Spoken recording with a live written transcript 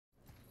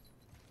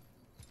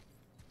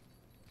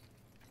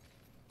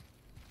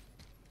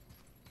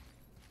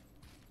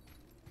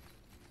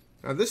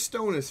Now this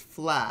stone is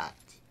flat.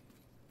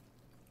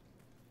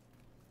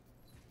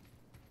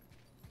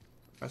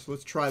 Alright, so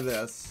let's try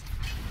this.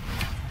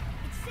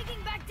 It's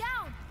sinking back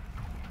down.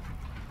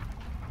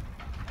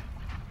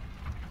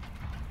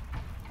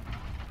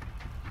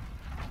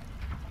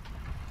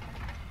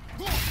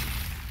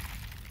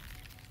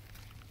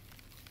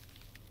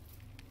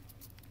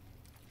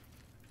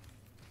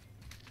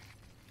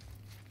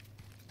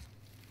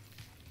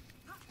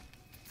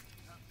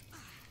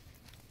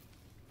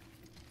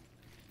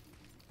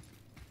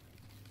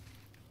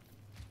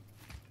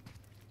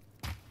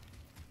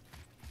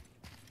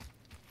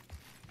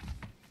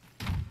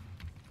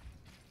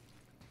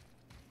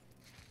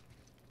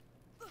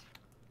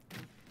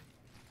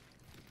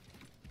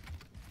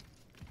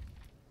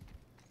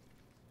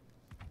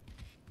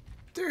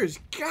 There's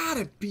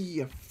gotta be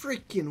a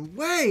freaking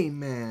way,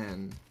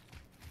 man.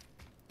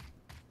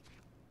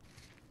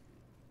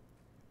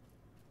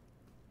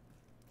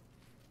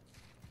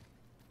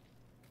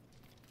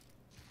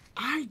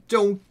 I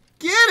don't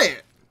get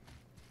it.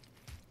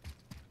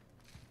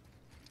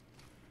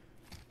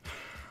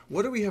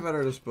 What do we have at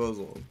our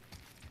disposal?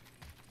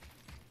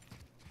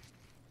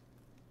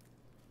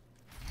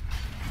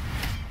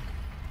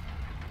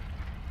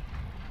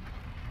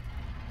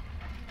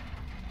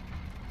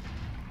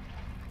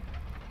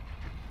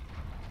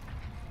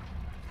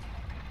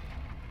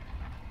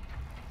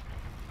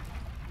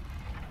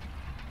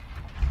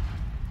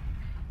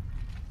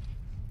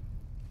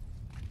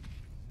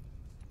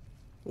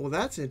 Well,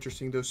 that's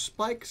interesting. Those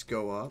spikes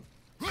go up.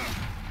 Can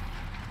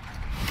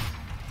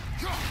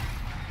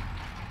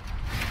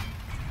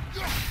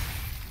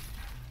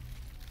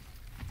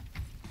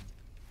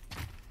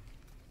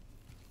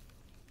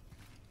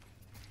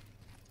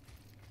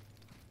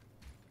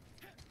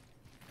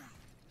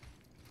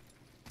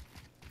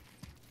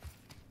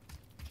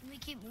we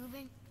keep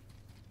moving?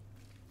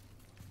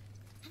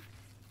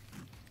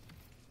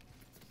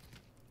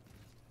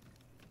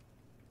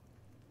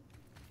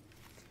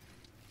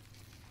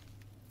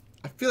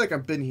 I feel like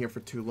I've been here for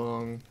too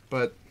long,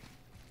 but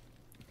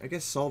I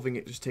guess solving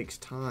it just takes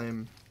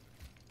time.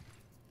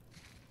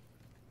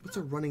 What's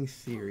a running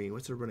theory?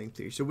 What's a running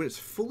theory? So when it's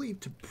fully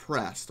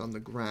depressed on the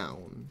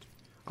ground,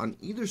 on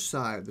either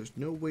side, there's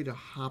no way to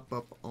hop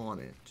up on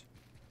it.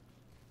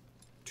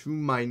 To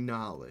my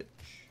knowledge.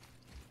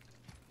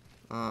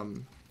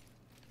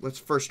 Let's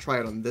first try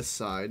it on this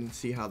side and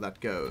see how that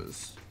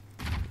goes.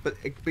 But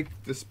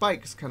the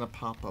spikes kind of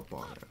pop up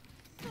on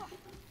it.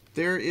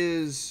 There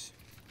is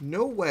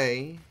no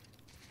way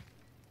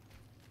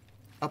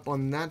up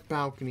on that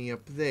balcony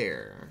up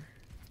there.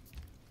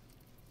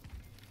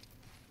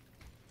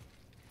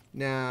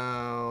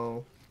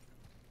 Now,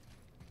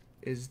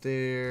 is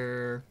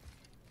there...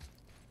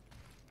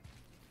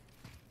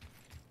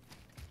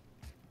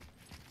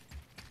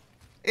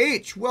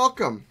 H,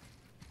 welcome.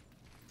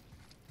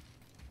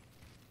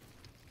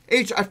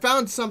 H, I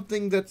found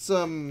something that's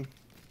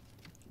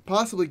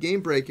possibly game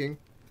breaking.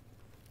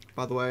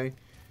 By the way,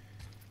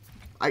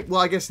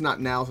 well, I guess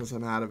not now since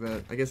I'm out of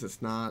it. I guess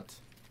it's not.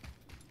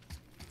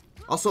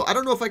 Also, I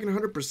don't know if I can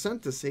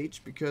 100% this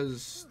H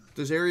because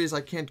there's areas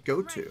I can't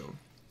go to.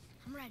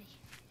 I'm ready.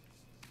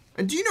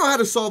 And do you know how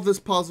to solve this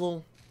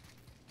puzzle,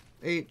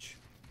 H?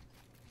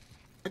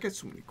 I got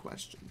so many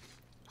questions.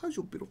 How's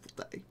your beautiful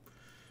day?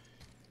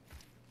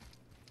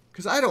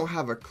 Because I don't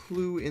have a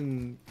clue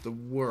in the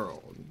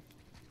world.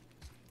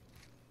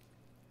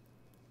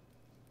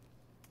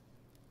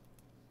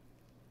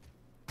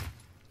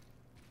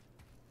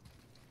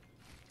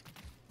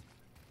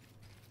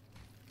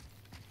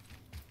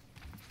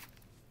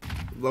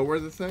 Lower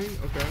the thing?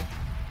 Okay.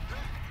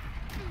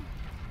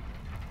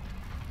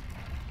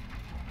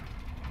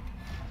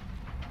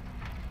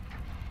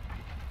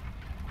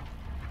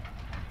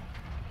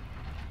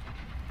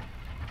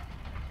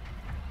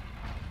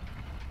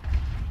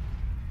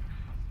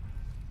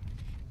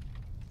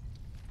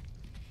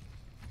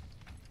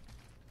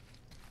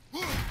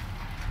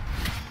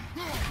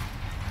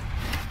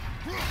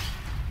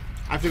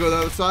 I have to go to the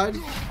other side?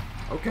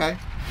 Okay.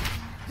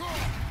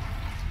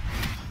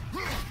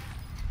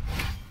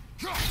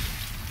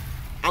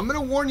 I'm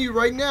gonna warn you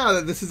right now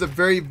that this is a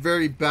very,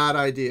 very bad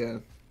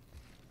idea.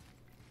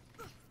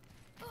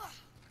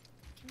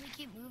 Can we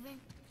keep moving?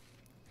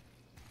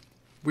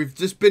 We've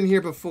just been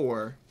here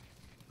before.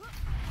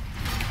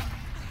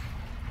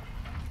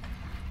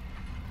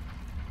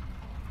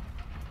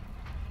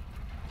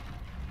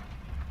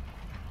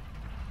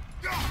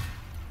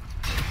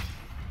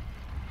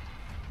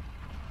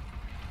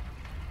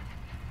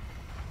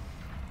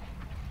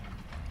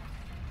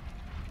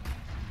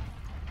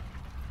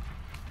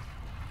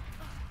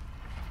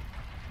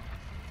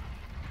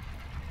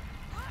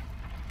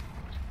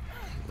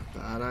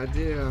 Bad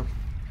idea.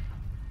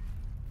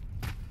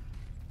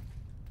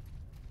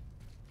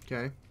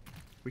 Okay.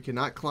 We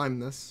cannot climb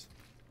this.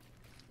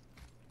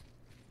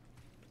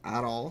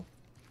 At all.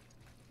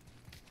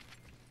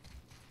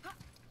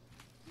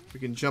 We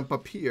can jump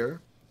up here.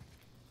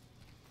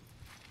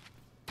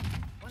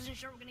 Wasn't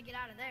sure we're gonna get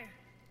out of there.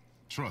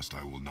 Trust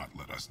I will not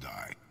let us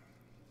die.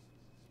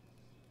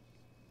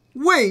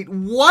 Wait,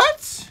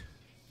 what?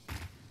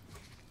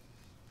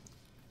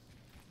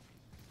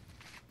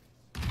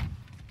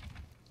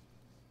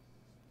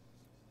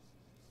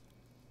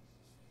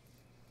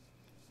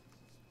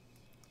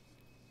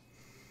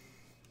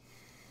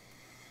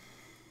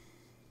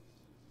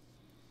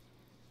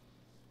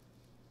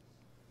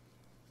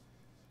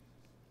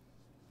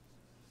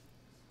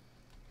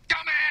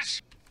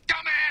 Dumbass!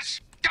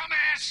 Dumbass!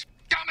 Dumbass!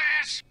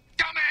 Dumbass!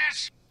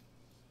 Dumbass!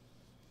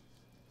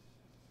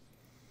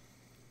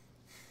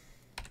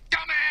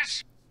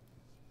 Dumbass!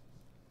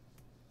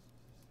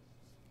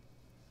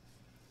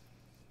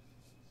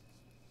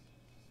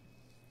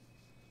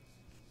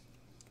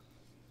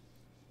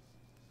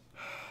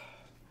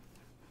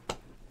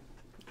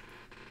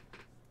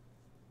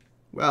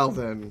 Well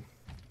then.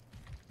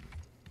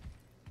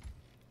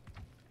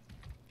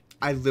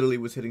 I literally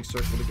was hitting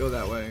circle to go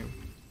that way.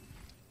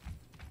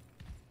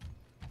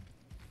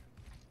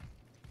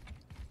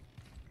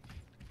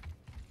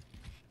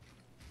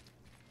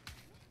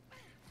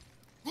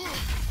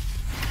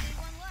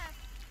 Anyone left?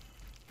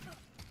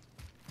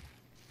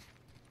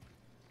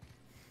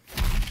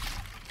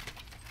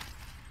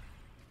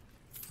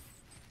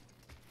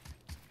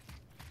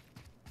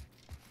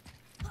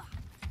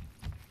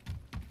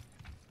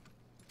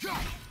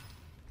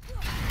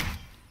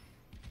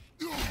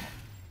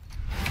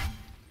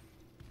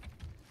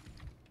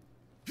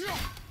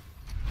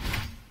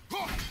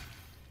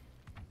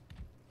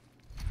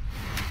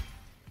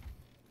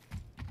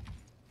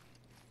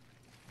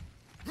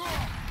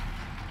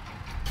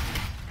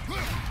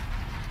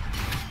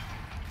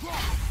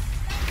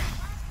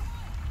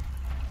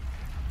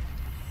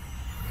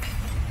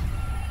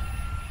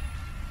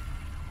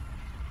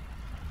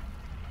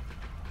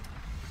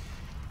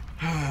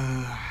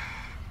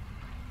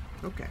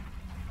 Okay.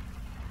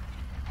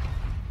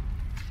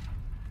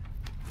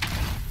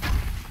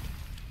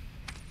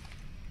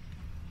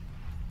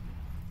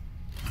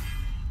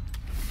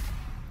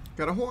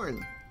 Got a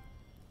horn.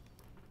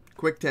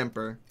 Quick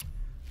temper.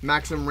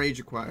 Maximum rage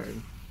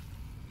acquired.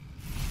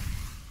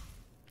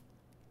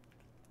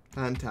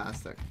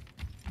 Fantastic.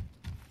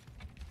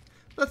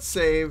 Let's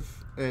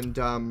save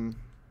and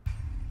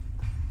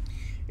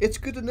it's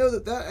good to know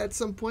that at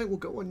some point will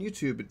go on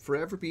YouTube and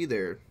forever be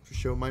there to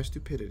show my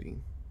stupidity.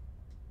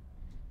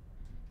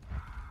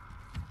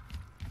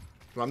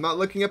 But I'm not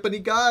looking up any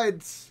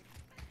guides.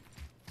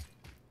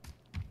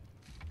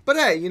 But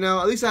hey, you know,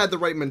 at least I had the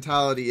right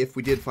mentality if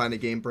we did find a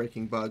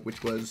game-breaking bug,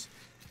 which was,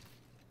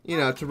 you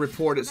know, to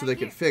report it so they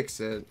could fix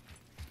it.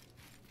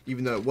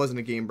 Even though it wasn't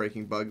a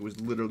game-breaking bug, it was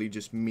literally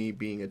just me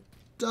being a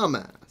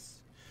dumbass.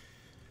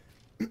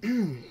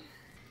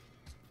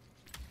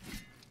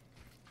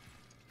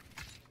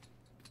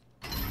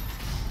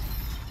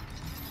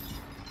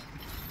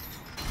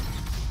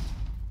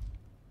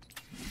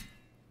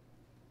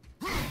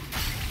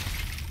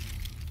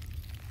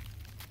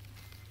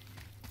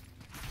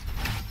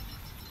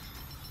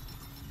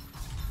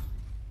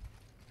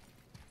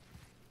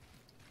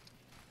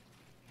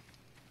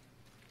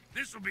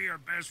 This'll be our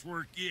best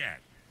work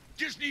yet.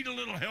 Just need a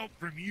little help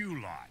from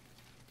you lot.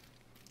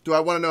 Do I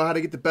want to know how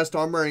to get the best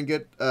armor and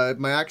get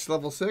my axe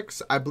level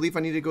 6? I believe I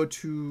need to go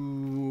to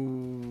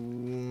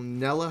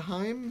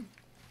Nellheim.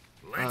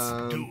 Let's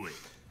do it.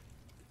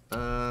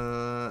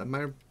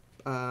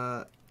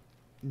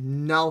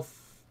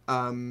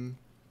 Nalfheim.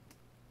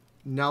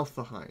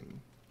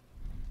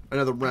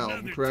 Another realm,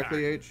 Another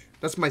correctly, time. H?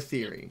 That's my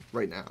theory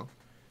right now.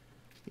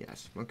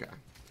 Yes, okay.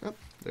 Yep,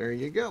 there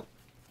you go.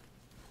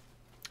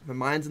 My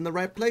mind's in the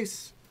right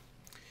place.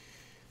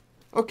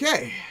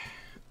 Okay.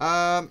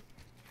 Well,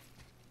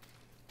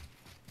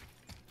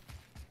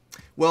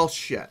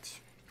 shit.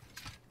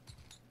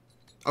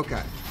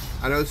 Okay.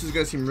 I know this is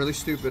going to seem really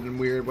stupid and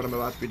weird what I'm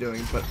about to be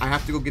doing, but I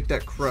have to go get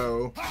that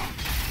crow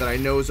that I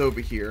know is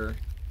over here.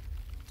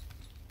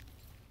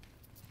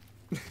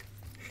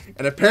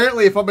 And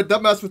apparently, if I'm a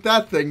dumbass with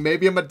that thing,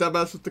 maybe I'm a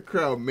dumbass with the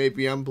crow.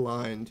 Maybe I'm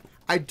blind.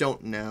 I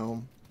don't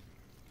know.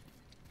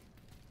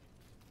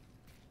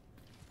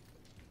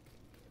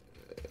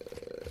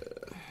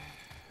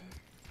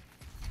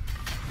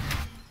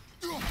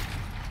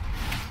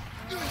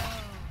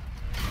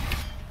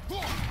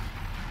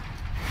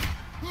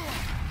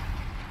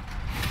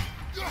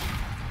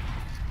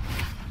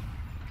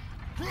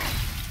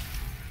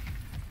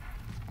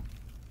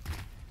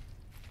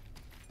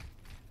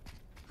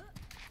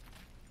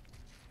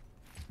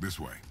 This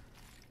way.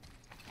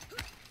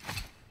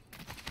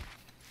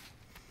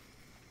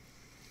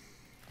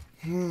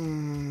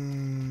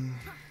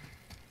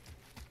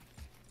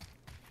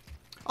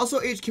 Also,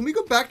 H, can we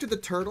go back to the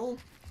turtle?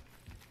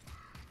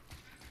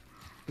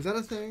 Is that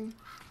a thing?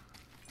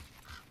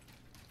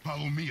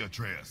 Follow me,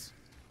 Atreus.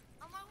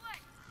 On my way.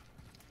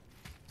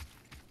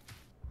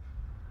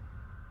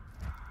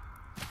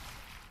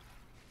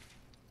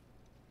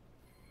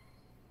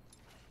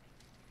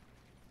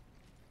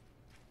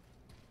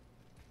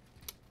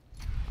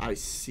 I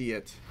see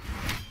it.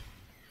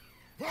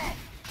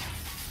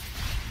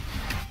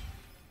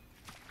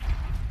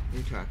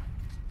 Okay.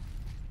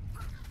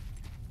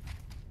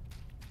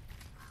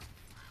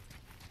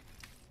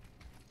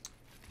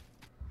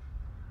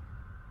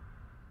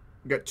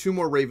 got 2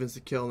 more ravens to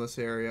kill in this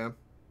area.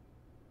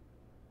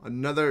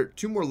 2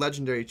 more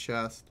legendary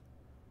chests.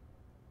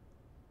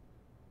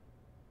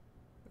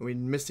 And we're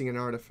missing an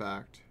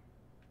artifact.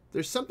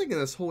 There's something in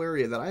this whole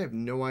area that I have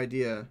no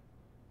idea.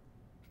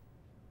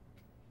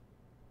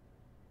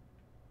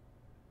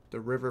 The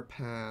river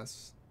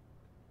pass.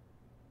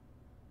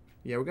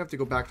 Yeah, we're gonna have to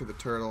go back to the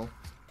turtle.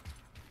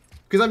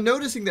 Because I'm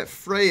noticing that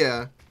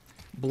Freya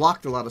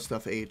blocked a lot of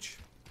stuff, H.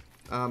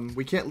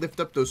 We can't lift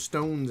up those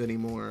stones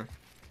anymore,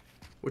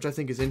 which I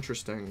think is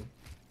interesting.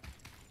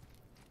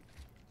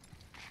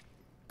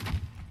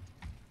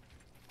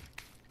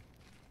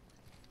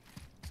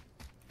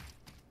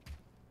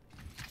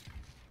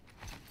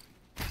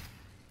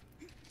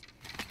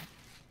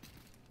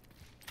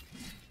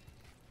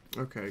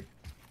 Okay.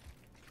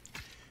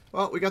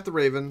 Well, we got the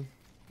raven,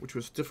 which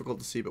was difficult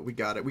to see, but we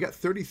got it. We got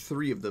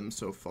 33 of them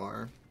so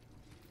far.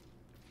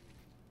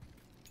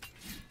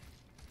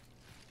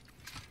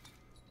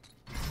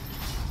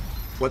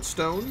 What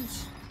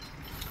stones?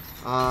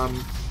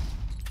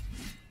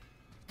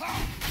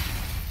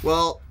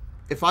 Well,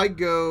 if I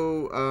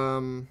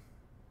go,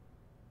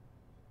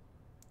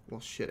 well,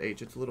 shit,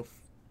 H, it's a little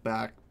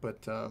back,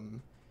 but,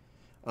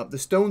 the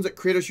stones that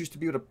Kratos used to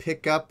be able to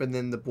pick up and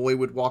then the boy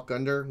would walk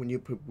under when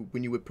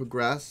you would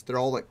progress, they're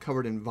all, like,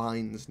 covered in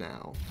vines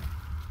now.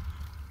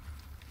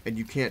 And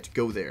you can't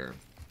go there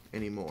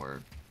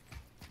anymore.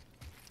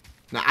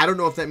 Now, I don't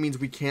know if that means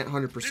we can't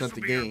 100% the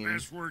game. Our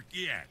best work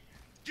yet.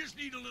 Just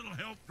need a little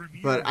help from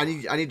you. But I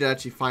need to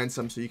actually find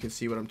some so you can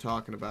see what I'm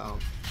talking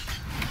about.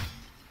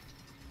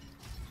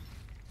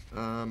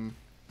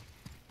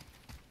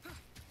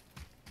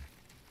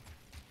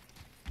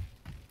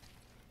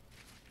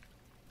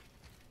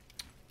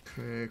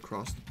 Okay,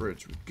 across the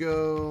bridge we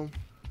go.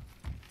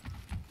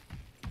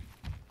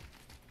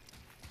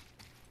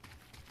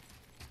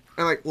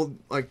 And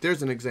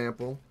there's an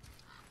example.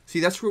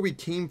 See, that's where we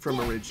came from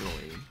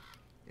originally.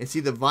 And see,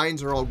 the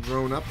vines are all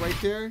grown up right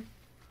there.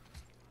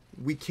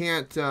 We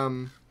can't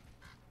go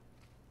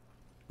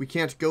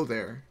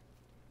there.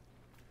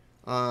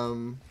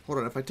 Hold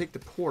on, if I take the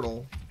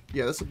portal,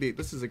 yeah, this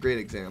is a great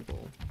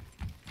example.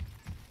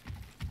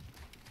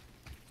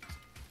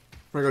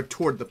 We're gonna go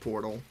toward the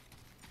portal.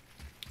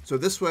 So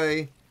this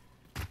way,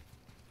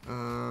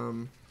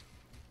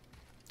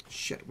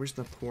 shit, where's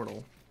the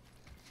portal?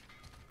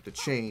 The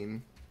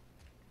chain.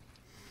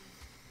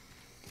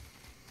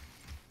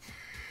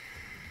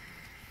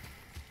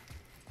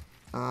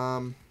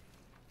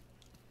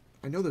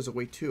 I know there's a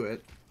way to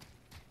it.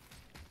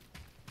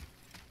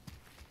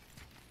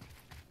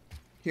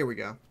 Here we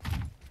go.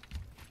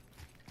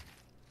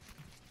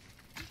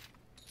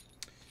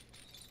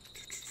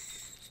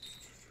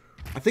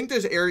 I think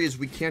there's areas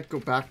we can't go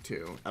back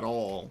to at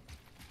all.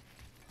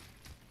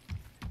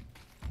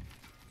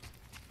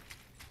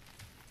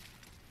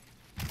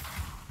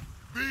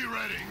 Be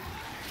ready.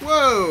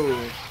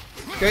 Whoa!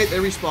 Okay, they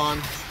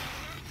respawn.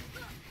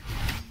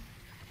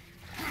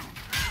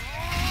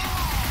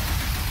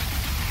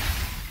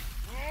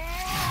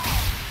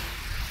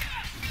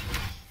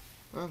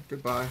 Oh,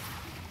 goodbye.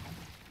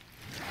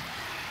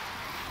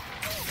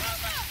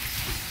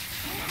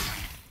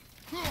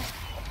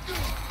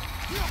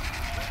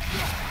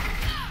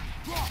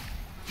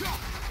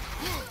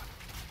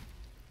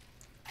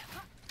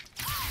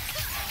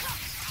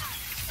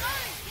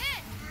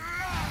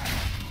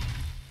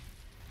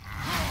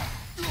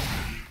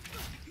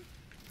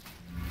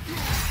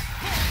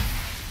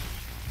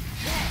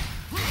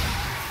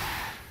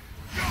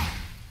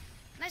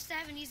 Nice to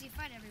have an easy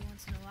fight every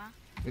once in a while.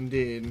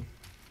 Indeed.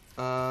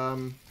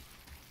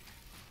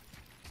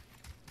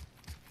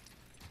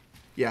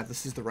 Yeah,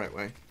 this is the right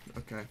way.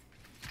 Okay.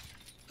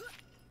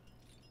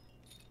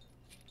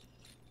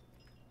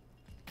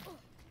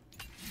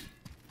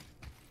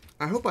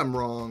 I hope I'm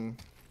wrong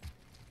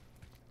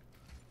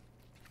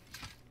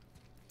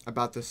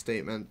about this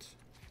statement.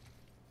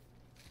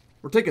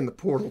 We're taking the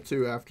portal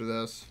too after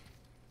this.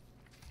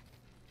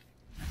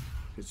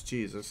 It's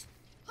Jesus.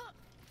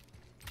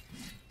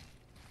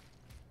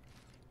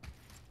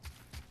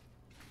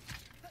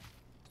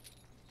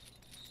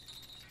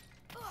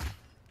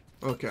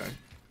 Okay.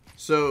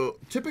 So,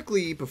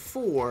 typically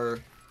before,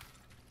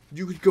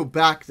 you could go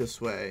back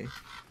this way.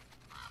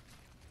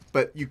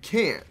 But you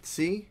can't,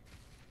 see?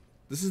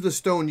 This is the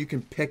stone you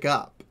can pick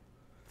up.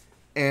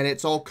 And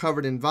it's all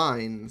covered in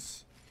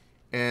vines.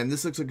 And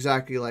this looks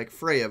exactly like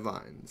Freya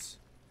vines.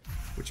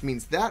 Which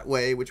means that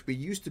way, which we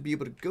used to be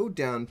able to go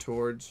down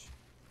towards,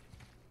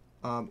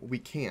 we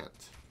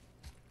can't.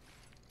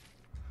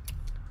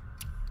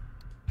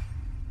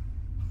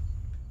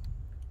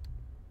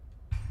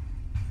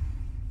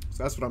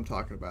 So that's what I'm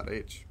talking about,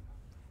 H.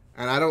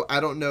 And I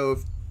don't know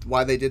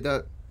why they did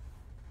that.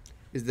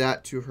 Is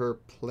that to her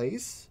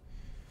place?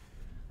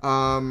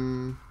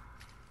 No,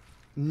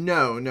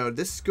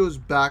 this goes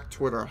back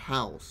toward our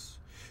house.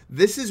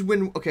 This is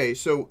when, okay,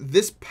 so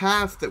this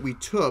path that we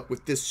took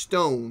with this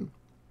stone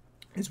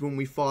is when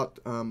we fought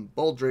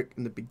Baldric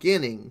in the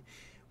beginning.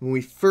 When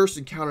we first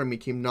encountered him, he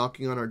came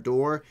knocking on our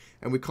door,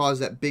 and we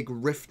caused that big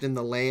rift in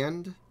the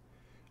land.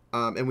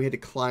 And we had to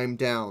climb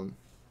down.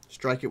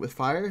 Strike it with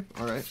fire?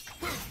 Alright.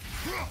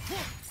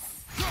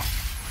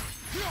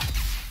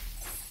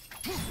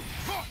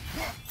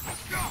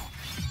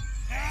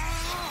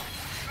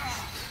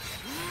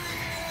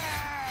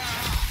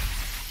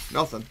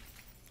 Nothing.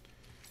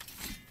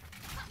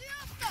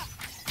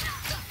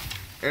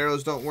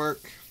 Arrows don't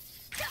work.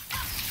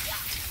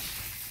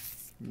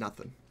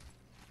 Nothing.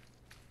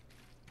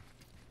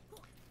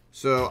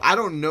 So, I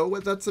don't know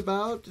what that's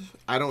about.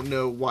 I don't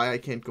know why I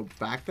can't go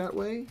back that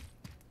way.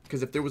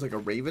 Because if there was like a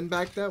raven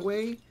back that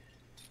way.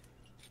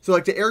 So,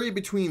 like the area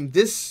between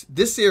this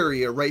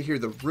area right here,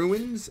 the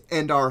ruins,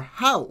 and our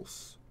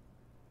house.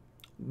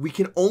 We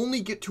can only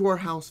get to our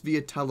house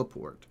via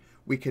teleport.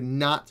 We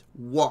cannot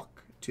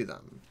walk to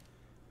them.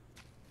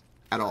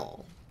 At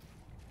all.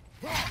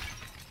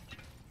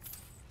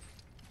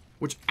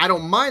 Which, I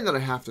don't mind that I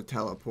have to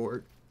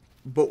teleport.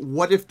 But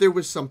what if there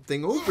was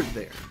something over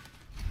there?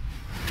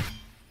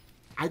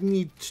 I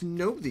need to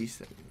know these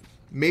things.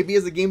 Maybe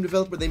as a game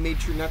developer, they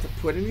made sure not to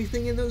put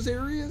anything in those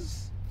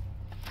areas?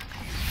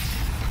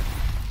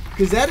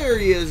 Because that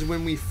area is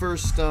when we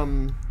first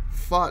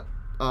fought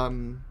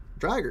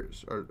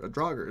draggers, or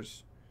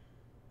draugrs.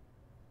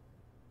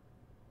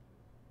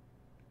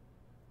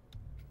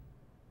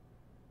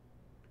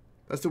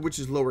 That's the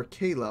witch's lower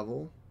K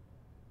level.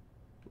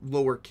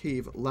 Lower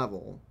cave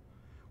level.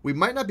 We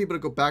might not be able to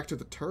go back to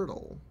the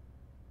turtle.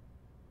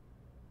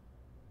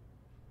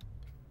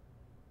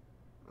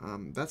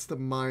 That's the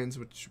mines,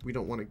 which we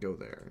don't want to go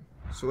there.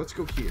 So let's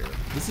go here.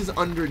 This is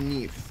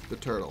underneath the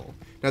turtle.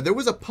 Now, there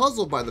was a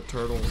puzzle by the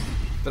turtle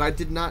that I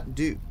did not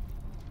do.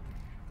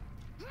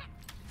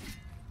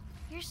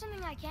 Here's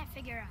something I can't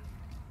figure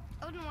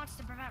out. Odin wants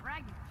to prevent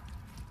Ragnarok,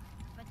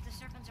 but the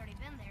serpent's already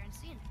been there and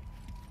seen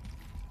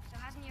it. So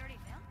hasn't he already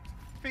failed?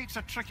 Fate's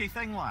a tricky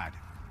thing, lad.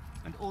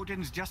 And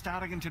Odin's just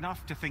arrogant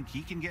enough to think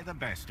he can get the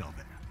best of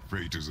it.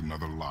 Fate is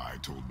another lie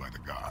told by the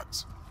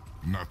gods.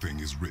 Nothing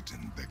is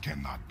written that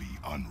cannot be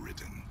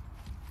unwritten.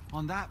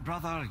 On that,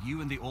 brother, you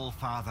and the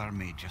All-Father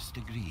may just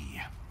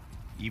agree.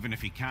 Even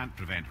if he can't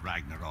prevent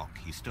Ragnarok,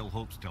 he still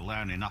hopes to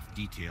learn enough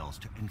details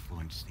to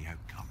influence the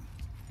outcome.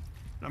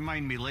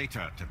 Remind me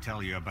later to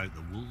tell you about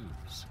the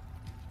wolves.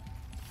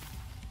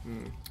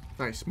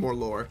 Nice, more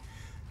lore.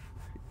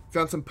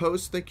 Found some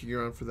posts. Thank you,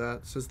 Euron, for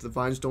that. Says the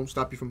vines don't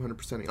stop you from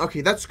 100%ing.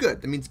 Okay, that's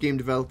good. That means game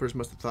developers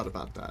must have thought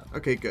about that.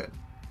 Okay, good.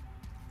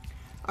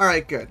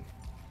 Alright, good.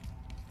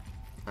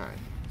 Alright.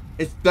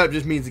 That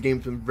just means the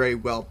game's been very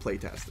well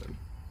playtested.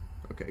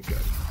 Okay,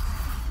 good.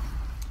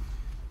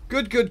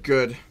 Good, good,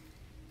 good.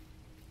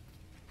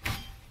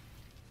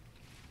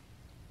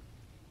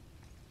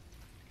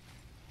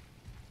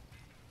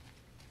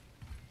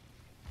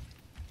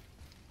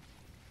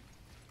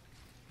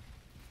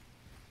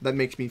 That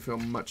makes me feel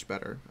much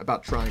better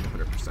about trying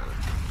 100%.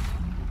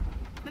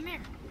 Mimir,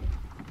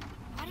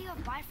 why do you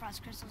have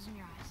Bifrost crystals in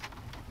your eyes?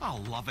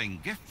 A loving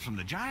gift from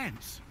the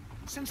giants.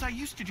 Since I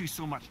used to do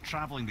so much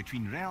traveling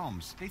between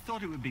realms, they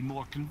thought it would be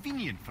more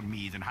convenient for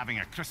me than having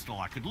a crystal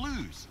I could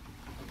lose.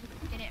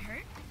 Did it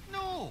hurt?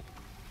 No,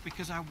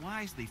 because I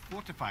wisely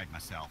fortified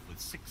myself with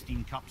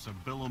 16 cups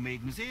of Billow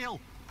Maiden's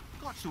ale.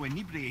 Got so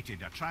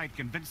inebriated, I tried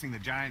convincing the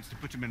giants to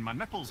put them in my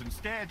nipples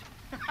instead.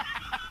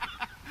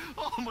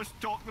 Almost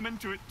talked them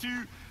into it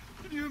too.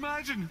 Can you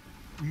imagine?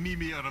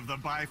 Mimir of the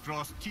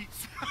Bifrost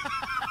teats.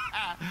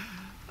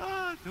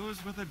 Ah,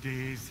 those were the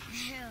days.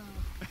 Ew.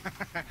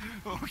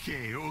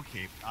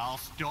 Okay, I'll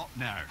stop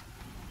now.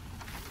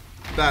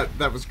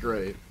 That was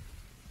great.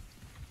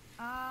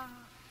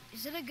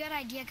 Is it a good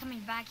idea coming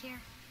back here?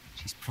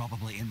 She's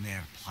probably in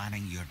there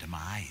planning your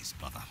demise,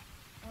 brother.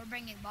 Or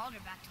bringing Baldur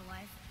back to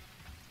life?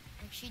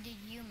 Like she did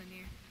you,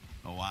 Mimir.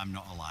 Oh, I'm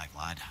not alive,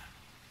 lad.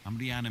 I'm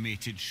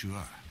reanimated,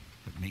 sure.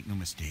 But make no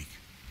mistake,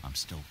 I'm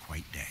still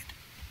quite dead.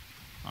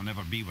 I'll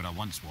never be what I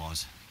once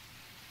was.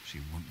 She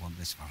won't want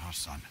this for her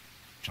son.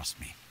 Trust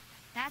me.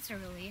 That's a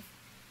relief.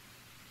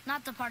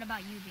 Not the part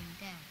about you being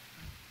dead,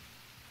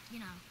 but, you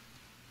know.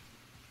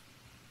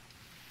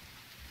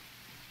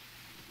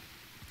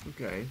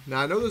 Okay.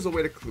 Now I know there's a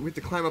way we have to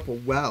climb up a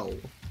well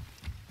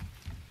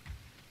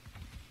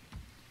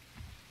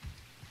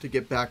to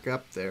get back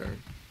up there.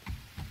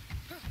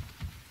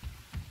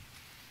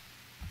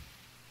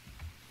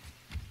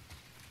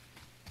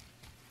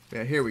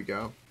 Yeah, here we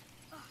go.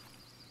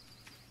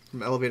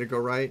 From elevator go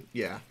right?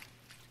 Yeah.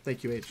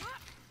 Thank you, H.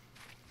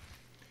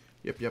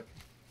 Yep.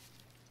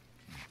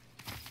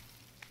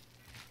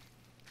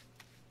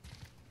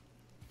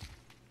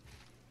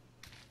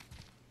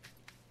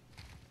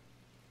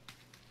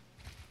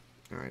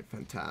 Alright,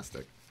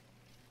 fantastic.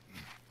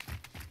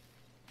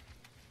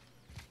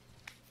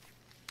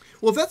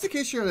 Well, if that's the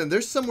case, Sharon,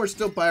 there's somewhere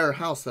still by our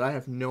house that I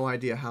have no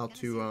idea how Gotta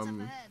see what's up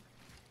ahead.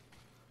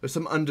 There's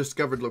some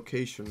undiscovered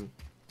location.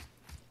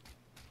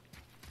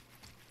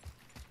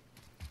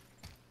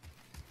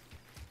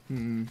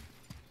 I'm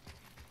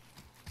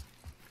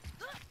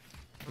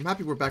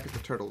happy we're back at the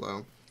turtle,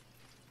 though.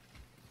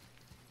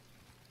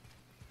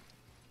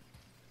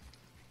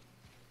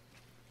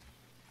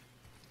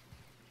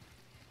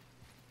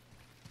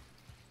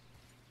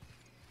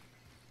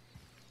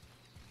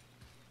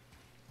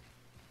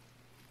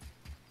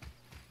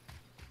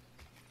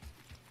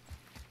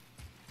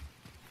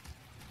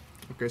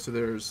 Okay, so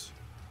there's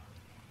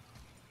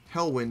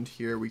Hellwind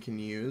here we can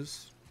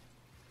use.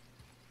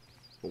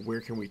 But where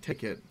can we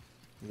take it?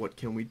 What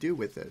can we do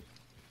with it?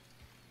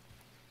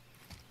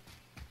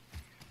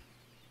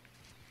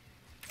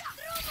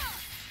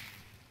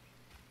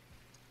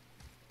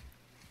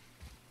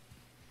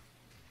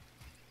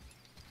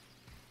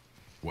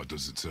 What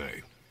does it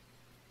say?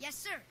 Yes,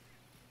 sir.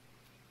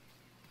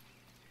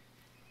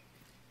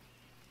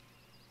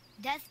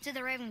 Death to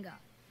the Raven God,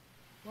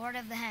 Lord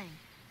of the Hang.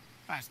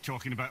 That's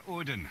talking about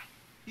Odin.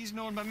 He's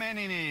known by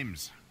many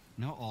names.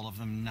 Not all of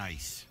them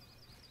nice.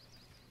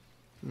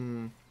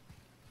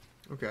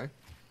 Okay.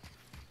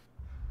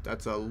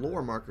 That's a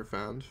lore marker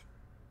found.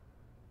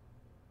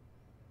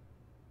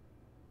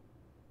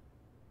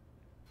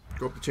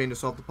 Go up the chain to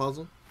solve the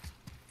puzzle.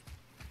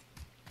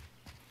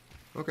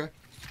 Okay.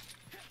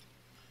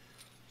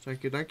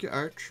 Thank you,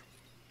 Arch.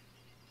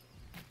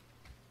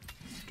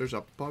 There's a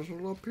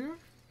puzzle up here.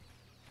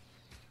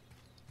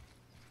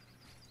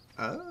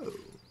 Oh.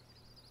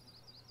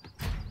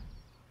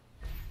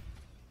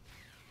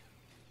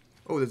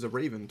 Oh, there's a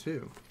raven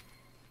too.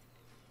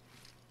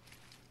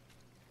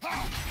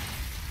 Huh?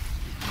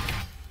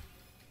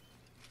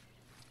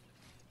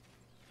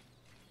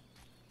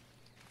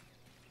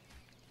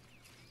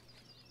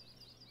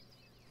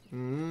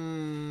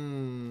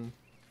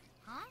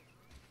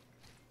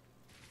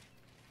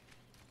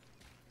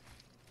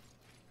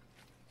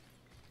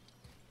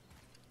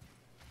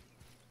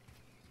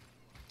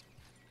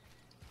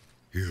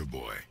 Here,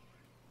 boy.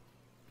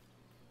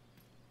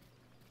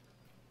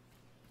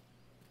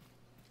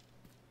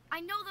 I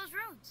know those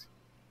runes.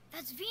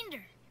 That's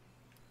Vinder.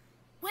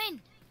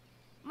 Wind.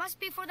 Must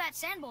be for that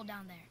sand bowl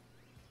down there.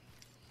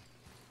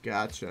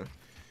 Gotcha.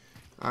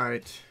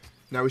 Alright.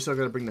 Now we still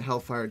gotta bring the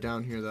Hellfire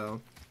down here,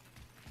 though.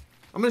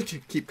 I'm gonna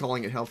keep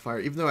calling it Hellfire,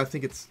 even though I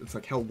think it's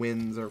like Hell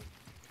Winds, or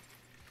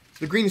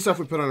the green stuff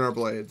we put on our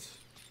blades.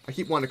 I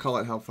keep wanting to call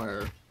it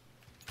Hellfire.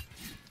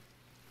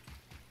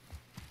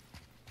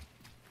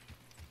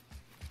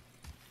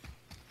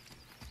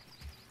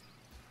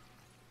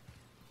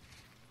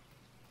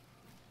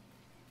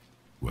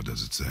 What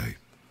does it say?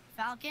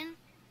 Falcon,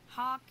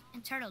 hawk,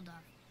 and turtle dove.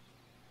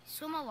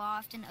 Swim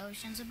aloft in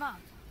oceans above.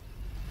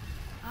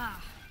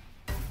 Ah,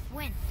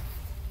 wind.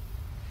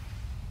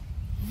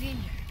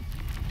 Vinder.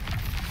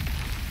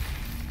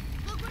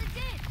 Look what it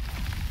did!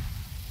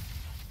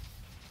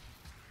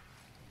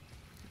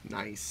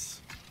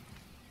 Nice.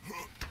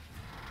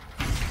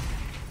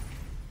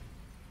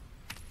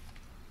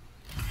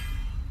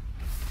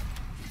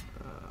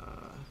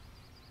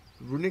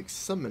 Runic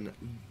summon.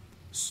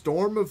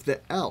 Storm of the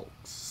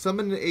Elks.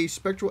 Summon a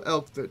spectral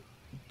elk that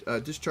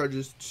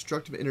discharges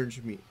destructive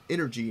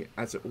energy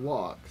as it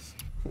walks.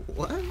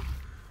 What?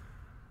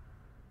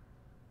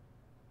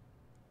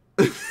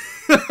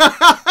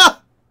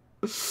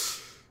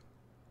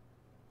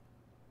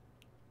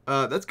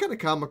 That's kind of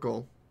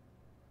comical.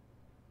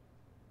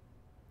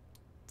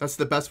 That's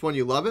the best one,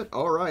 you love it?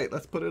 Alright,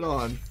 let's put it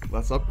on.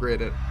 Let's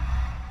upgrade it.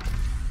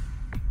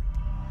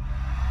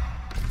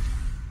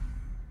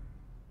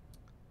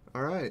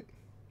 Alright.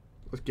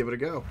 Let's give it a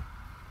go.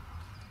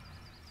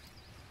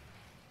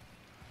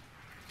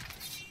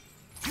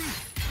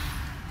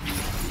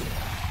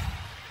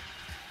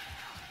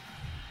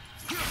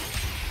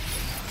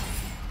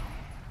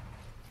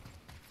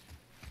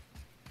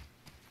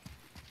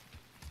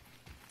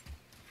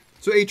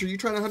 So, H, are you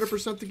trying to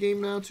 100% the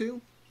game now,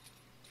 too?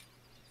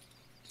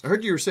 I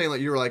heard you were saying like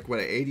you were like, what,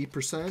 at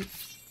 80%? I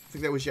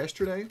think that was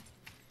yesterday.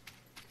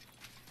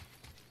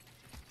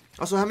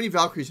 Also, how many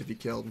Valkyries have you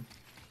killed?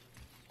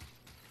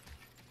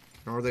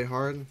 Are they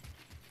hard?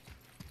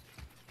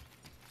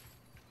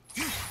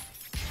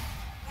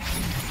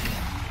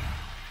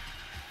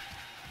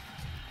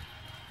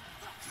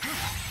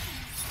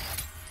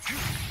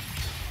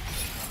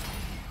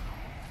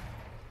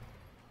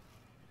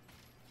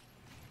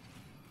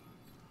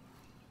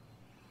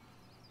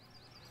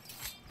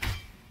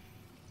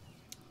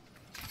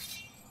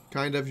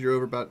 Kind of.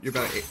 You're about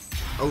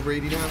over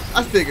 80 now.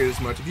 I figured as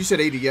much. If you said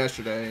 80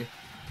 yesterday.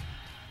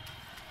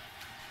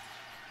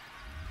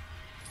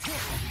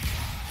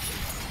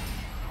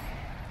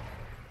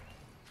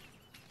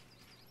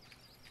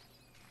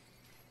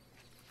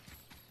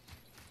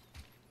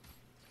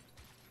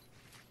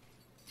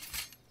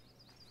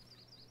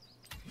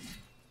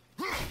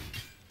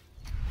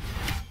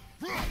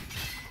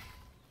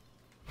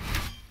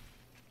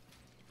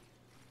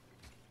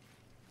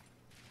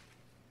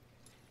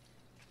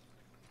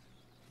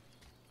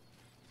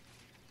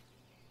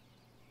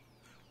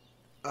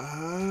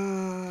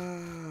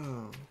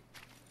 Oh.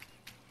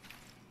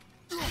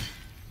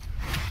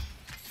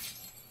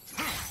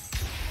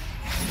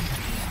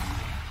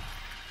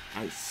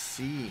 I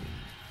see.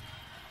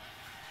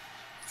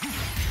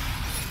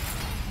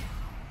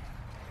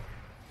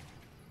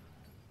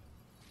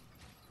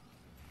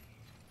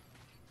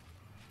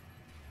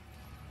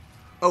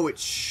 Oh, it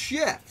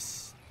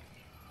shifts.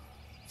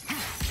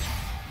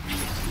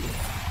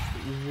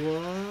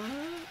 What?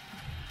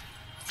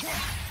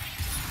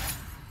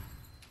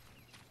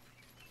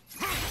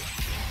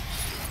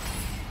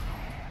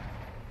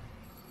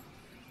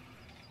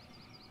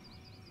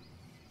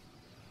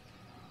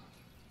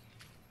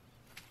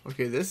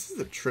 Okay, this is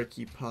a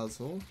tricky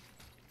puzzle.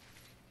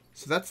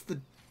 So that's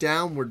the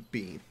downward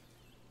beam.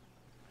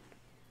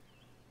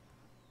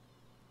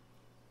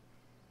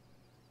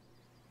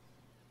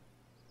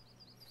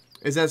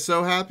 Is that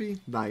so happy?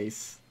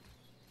 Nice.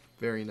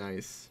 Very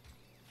nice.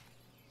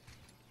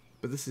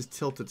 But this is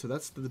tilted, so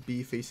that's the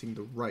B facing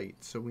the right.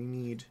 So we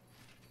need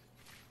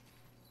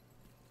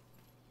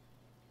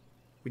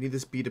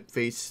this B to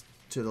face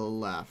to the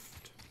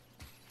left.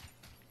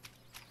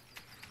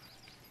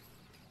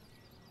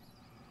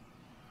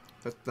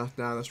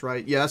 That's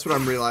right. Yeah, that's what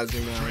I'm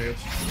realizing now. Sorry, I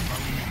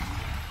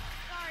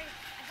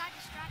got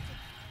distracted.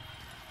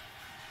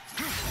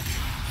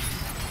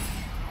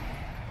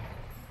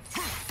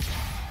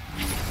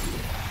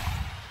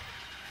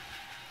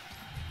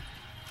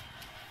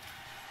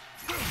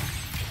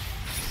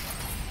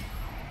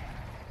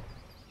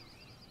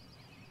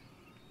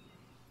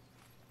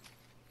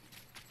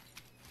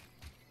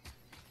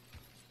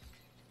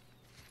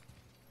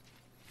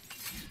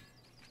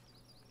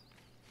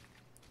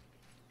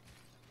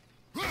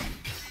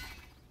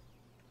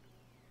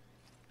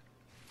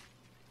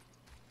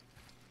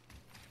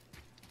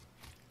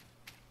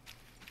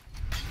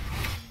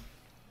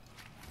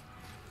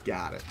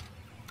 Got it.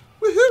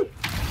 Woohoo!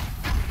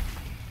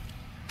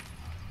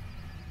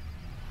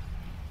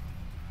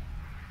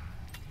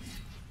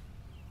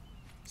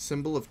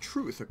 Symbol of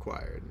truth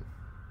acquired.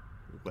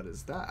 What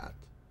is that?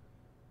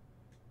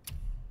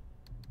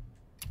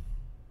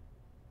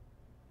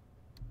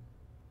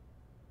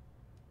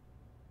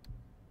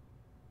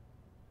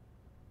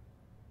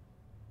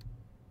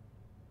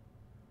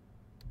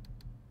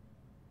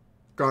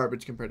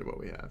 Garbage compared to what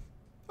we have.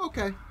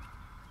 Okay.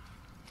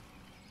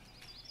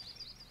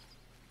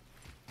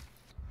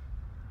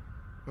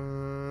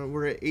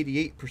 We're at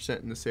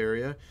 88% in this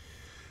area.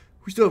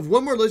 We still have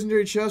one more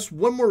legendary chest,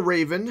 one more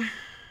raven.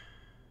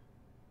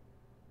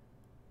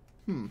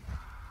 So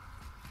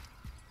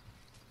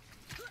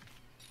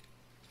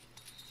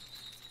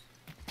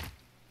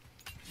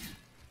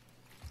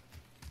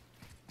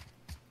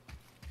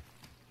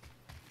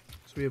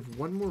we have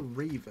one more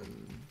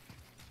raven.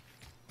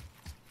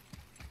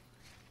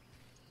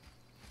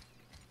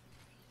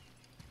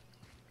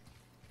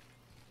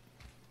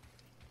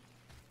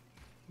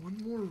 One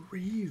more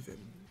raven.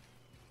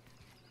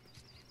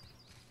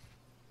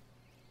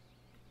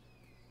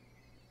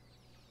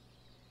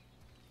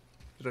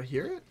 Did I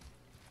hear it?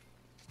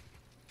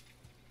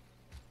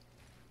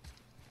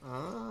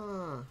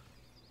 Ah.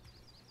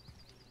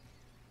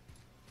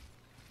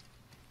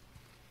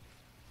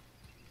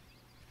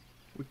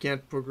 We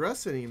can't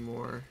progress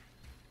anymore.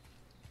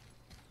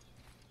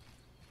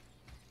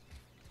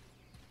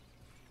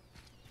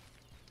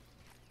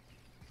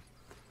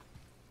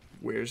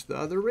 Where's the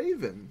other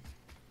raven?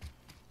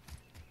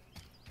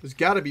 There's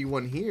got to be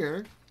one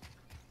here.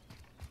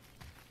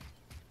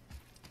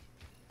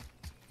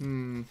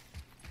 It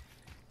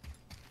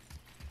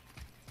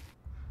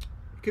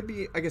could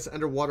be, I guess,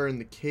 underwater in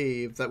the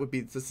cave. That would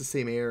be just the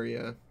same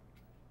area.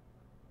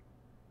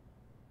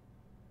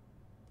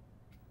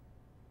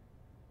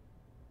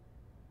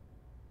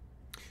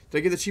 Did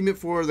I get the achievement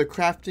for the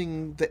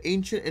crafting the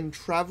ancient and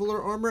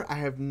traveler armor? I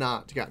have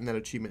not gotten that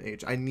achievement,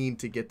 H. I need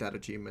to get that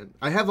achievement.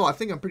 I have all,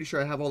 I'm pretty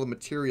sure I have all the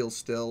materials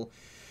still.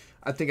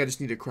 I think I just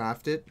need to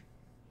craft it.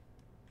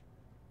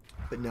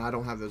 But no, I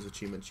don't have those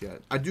achievements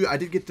yet. I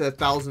did get the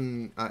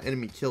 1,000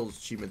 enemy kills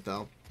achievement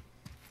though.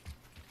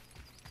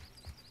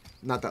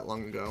 Not that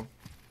long ago.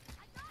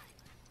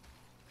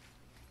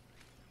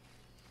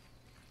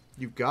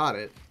 You got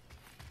it.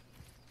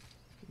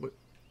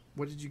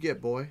 What did you get,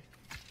 boy?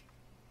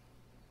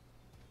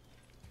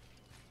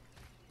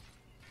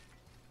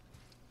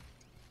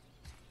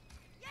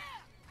 Yeah,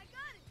 I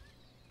got it.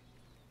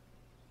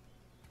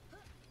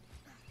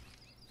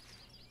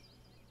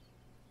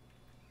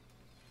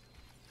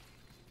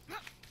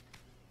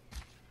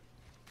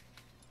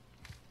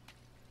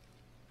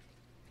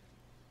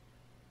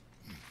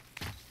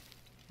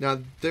 Now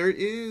there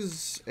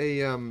is a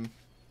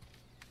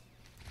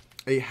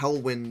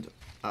Hellwind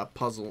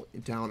puzzle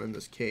down in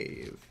this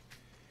cave,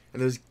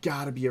 and there's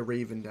got to be a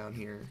raven down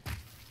here.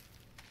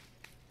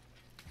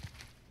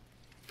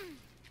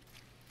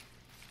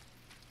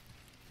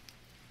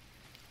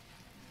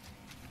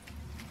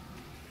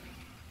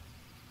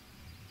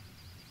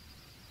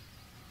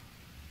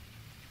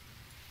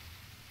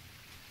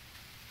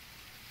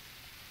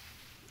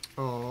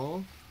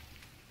 Oh.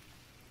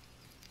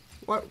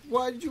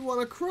 Why did you want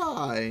to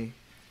cry?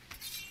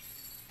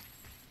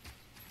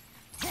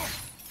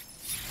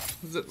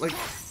 Was it like...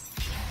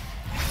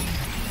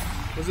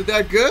 Was it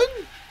that good?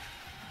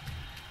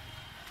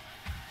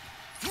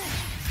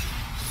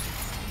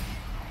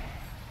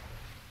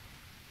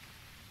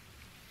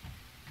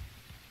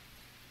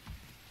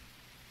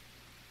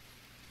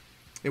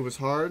 It was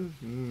hard?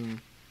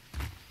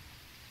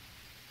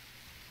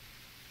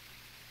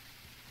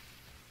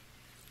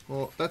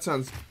 Well, that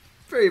sounds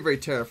very, very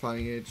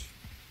terrifying, Age.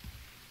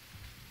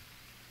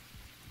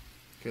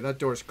 Okay, that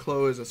door's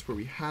closed. That's where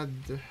we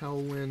had the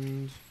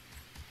Hellwind.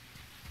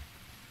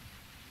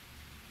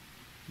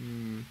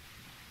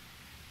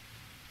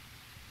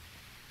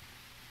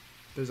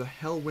 There's a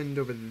hell wind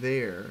over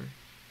there,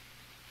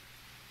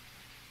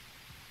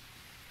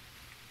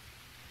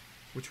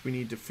 which we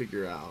need to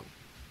figure out.